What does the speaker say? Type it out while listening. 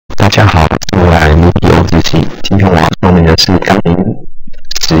大家好，我是如何自信。今天我要说明的是，当您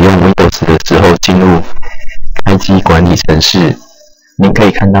使用 Windows 的时候，进入开机管理程式，您可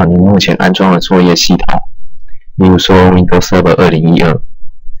以看到您目前安装的作业系统，例如说 Windows Server 2012。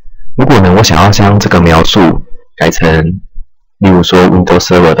如果呢，我想要将这个描述改成，例如说 Windows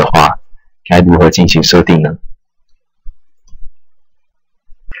Server 的话，该如何进行设定呢？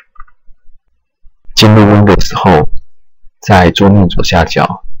进入 Windows 后，在桌面左下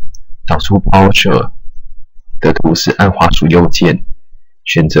角找出 Browser 的图示，按滑鼠右键，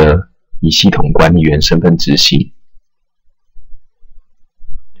选择以系统管理员身份执行。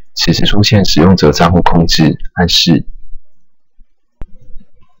此时出现使用者账户控制，按是。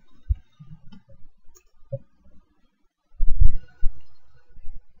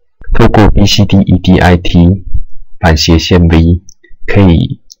透过 BCD-EDIT 反斜线 V 可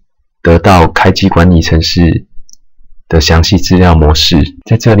以得到开机管理程式的详细资料模式。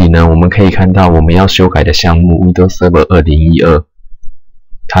在这里呢，我们可以看到我们要修改的项目 Windows Server 2012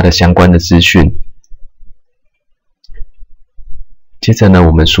它的相关的资讯。接着呢，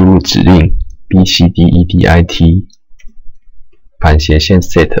我们输入指令 BCD-EDIT 反斜线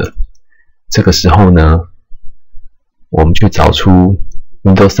Set。这个时候呢，我们去找出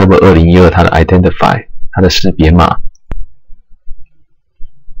Windows Server 2012它的 Identify 它的识别码。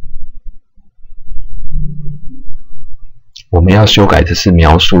我们要修改的是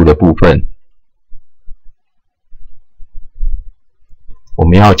描述的部分，我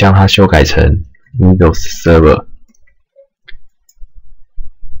们要将它修改成 Windows Server。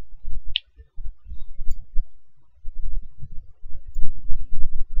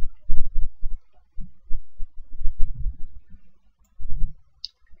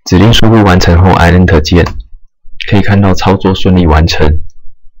指令输入完成后，按 Enter 键，可以看到操作顺利完成。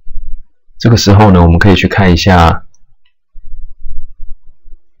这个时候呢，我们可以去看一下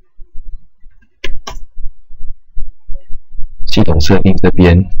系统设定这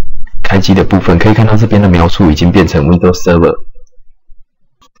边开机的部分，可以看到这边的描述已经变成 Windows Server。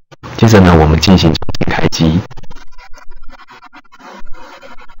接着呢，我们进行重新开机。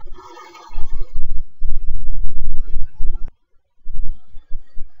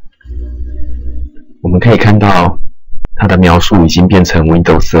我们可以看到它的描述已经变成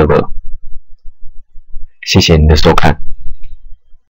Windows Server。谢谢您的收看。